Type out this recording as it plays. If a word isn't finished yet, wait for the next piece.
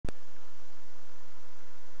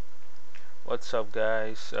What's up,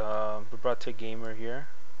 guys? Vibrata Gamer here.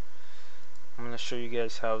 I'm gonna show you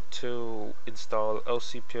guys how to install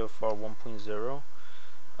LCPDFR 1.0.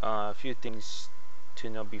 A few things to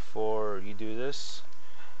know before you do this.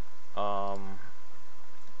 Using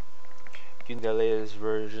the latest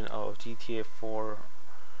version of GTA 4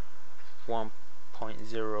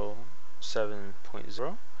 1.0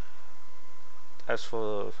 7.0. As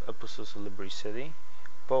for episodes of Liberty City,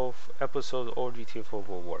 both episodes or GTA 4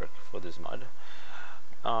 will work for this mod.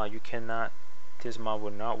 This mod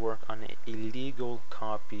will not work on an illegal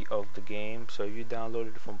copy of the game, so if you download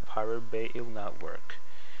it from Pirate Bay, it will not work.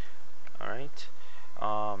 Alright,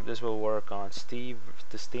 this will work on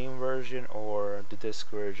the Steam version or the disc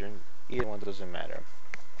version. Either one doesn't matter.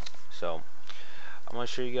 So I'm going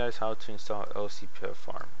to show you guys how to install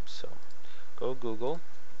LCPDFR. So go Google,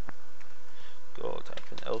 go type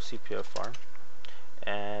in LCPDFR,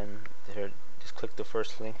 and there, just click the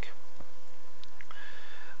first link.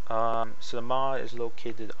 So the mod is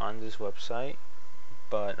located on this website,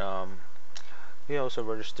 but you also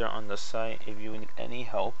register on the site if you need any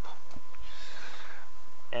help.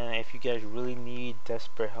 And if you guys really need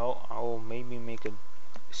desperate help, I will maybe make a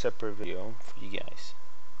separate video for you guys.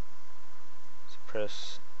 So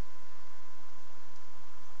press,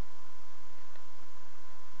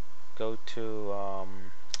 go to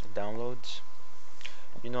downloads.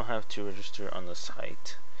 You don't have to register on the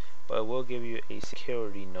site, but it will give you a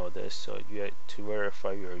security notice, so you have to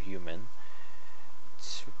verify you're a human.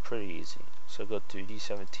 It's pretty easy. So go to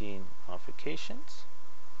G17 modifications,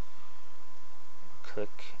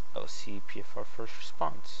 click LCPDFR first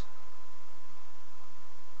response,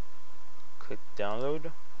 click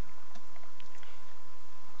download,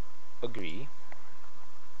 agree,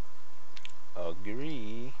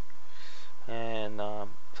 and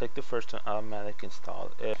click the first one, automatic install.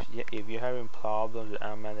 If you're having problems with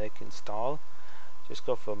automatic install, just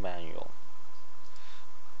go for manual.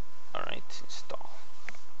 Alright, install,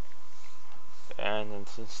 and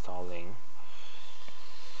it's installing.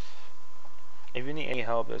 If you need any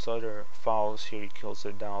help, there's other files here you can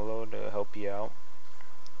also download to help you out.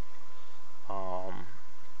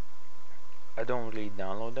 I don't really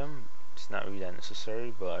download them, it's not really that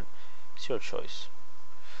necessary, but it's your choice.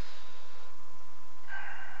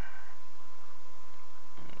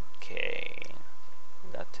 Okay,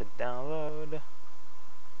 got to download.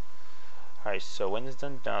 Alright, so when it's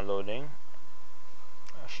done downloading,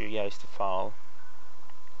 I'll show you guys the file.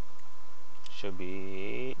 Should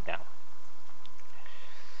be now.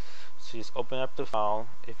 So just open up the file.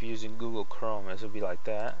 If you're using Google Chrome, it will be like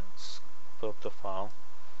that. Just put up the file.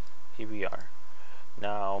 Here we are.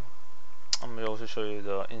 Now I'm going to also show you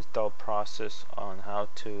the install process on how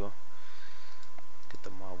to get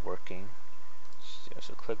the mod working.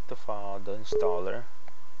 So click the file, the installer.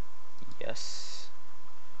 Yes.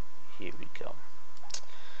 Here we go.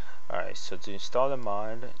 Alright, so to install the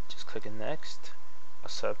mod, just click next.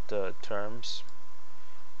 Accept the terms.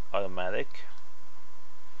 Automatic.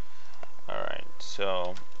 Alright,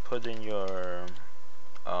 so put in your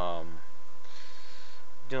you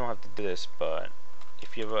don't have to do this, but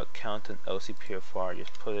if you have an account in LCPDFR,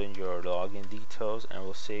 just put in your login details and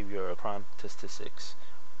we'll save your crime statistics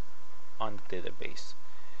on the database.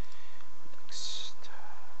 Next.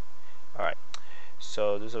 Alright,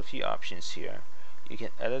 so there's a few options here. You can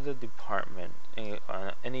edit the department,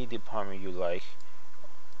 any department you like,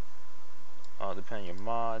 depending on your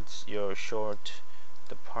mods, your short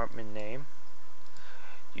department name.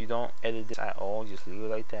 You don't edit this at all, just leave it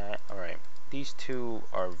like that. Alright, these two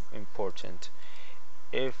are important.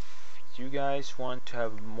 If you guys want to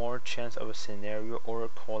have more chance of a scenario or a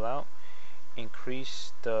call out,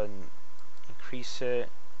 increase it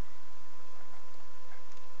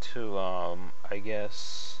to I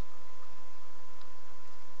guess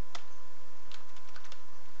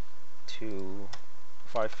to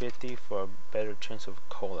 550 for a better chance of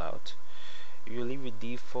call out. If you leave it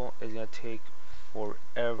default, it's gonna take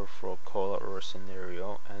forever for a call out or a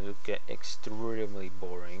scenario, and it'll get extremely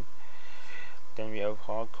boring. Then we have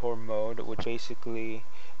hardcore mode, which basically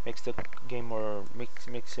makes the game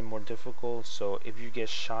makes it more difficult. So if you get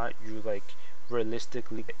shot, you like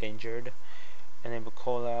realistically get injured. Enable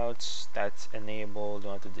callouts, that's enabled.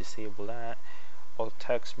 Don't have to disable that. Or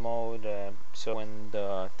text mode, so when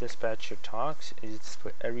the dispatcher talks, it's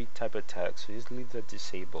for every type of text, so just leave that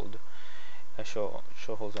disabled. And show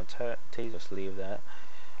holds on taste, just leave that.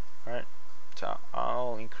 Alright, so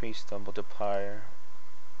I'll increase the multiplier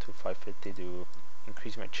to 550 to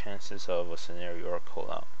increase my chances of a scenario or a call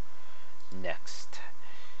out. Next,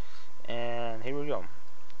 and here we go.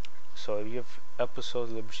 So if you have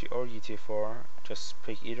episodes Liberty or GTA 4, just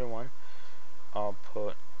pick either one. I'll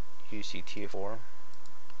put UCTF4,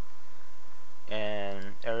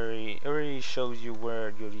 and it already shows you where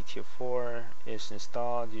your UTF4 is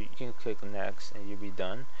installed. You can click next and you'll be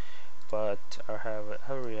done. But I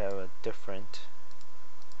already have a different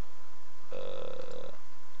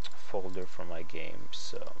folder for my game,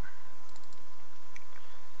 so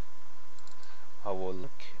I will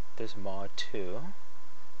link this mod too.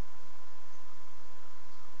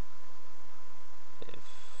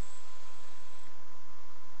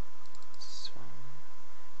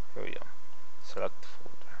 Here we go. Select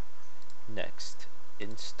folder. Next,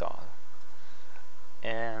 install.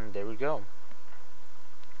 And there we go.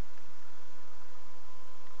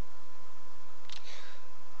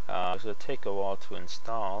 It'll take a while to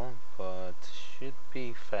install, but should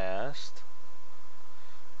be fast.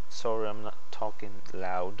 Sorry, I'm not talking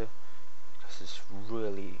loud because it's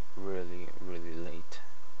really late.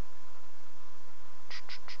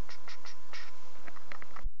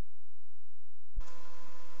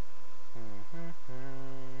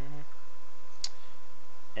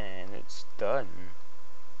 And it's done.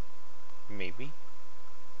 Maybe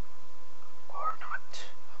or not.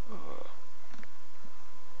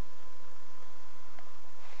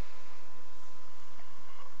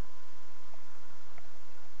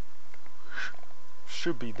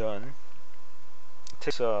 Should be done. It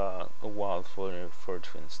takes a while for it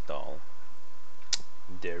to install.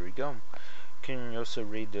 There we go. You can also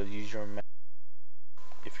read the user manual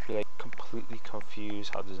if you're like completely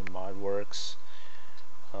confused how this mod works.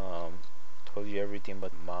 Told you everything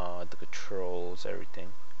about the mod, the controls,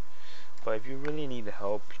 everything. But if you really need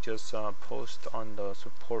help, just post on the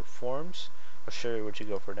support forums. I'll show you where to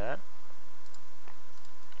go for that.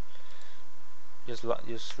 Just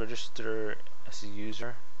register as a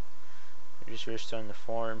user. Just register on the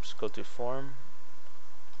forums. Go to form.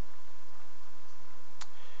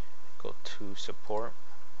 Go to support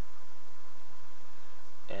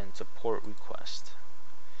and support request.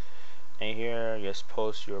 And here, just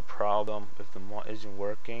post your problem if the mod isn't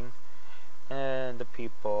working, and the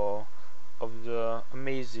people of the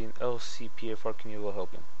amazing LCPDFR community will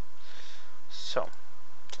help you. So,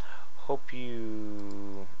 hope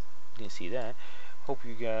you didn't see that. Hope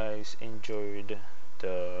you guys enjoyed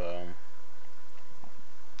the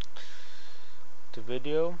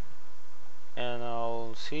video, and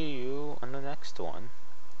I'll see you on the next one.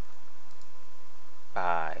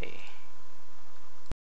 Bye.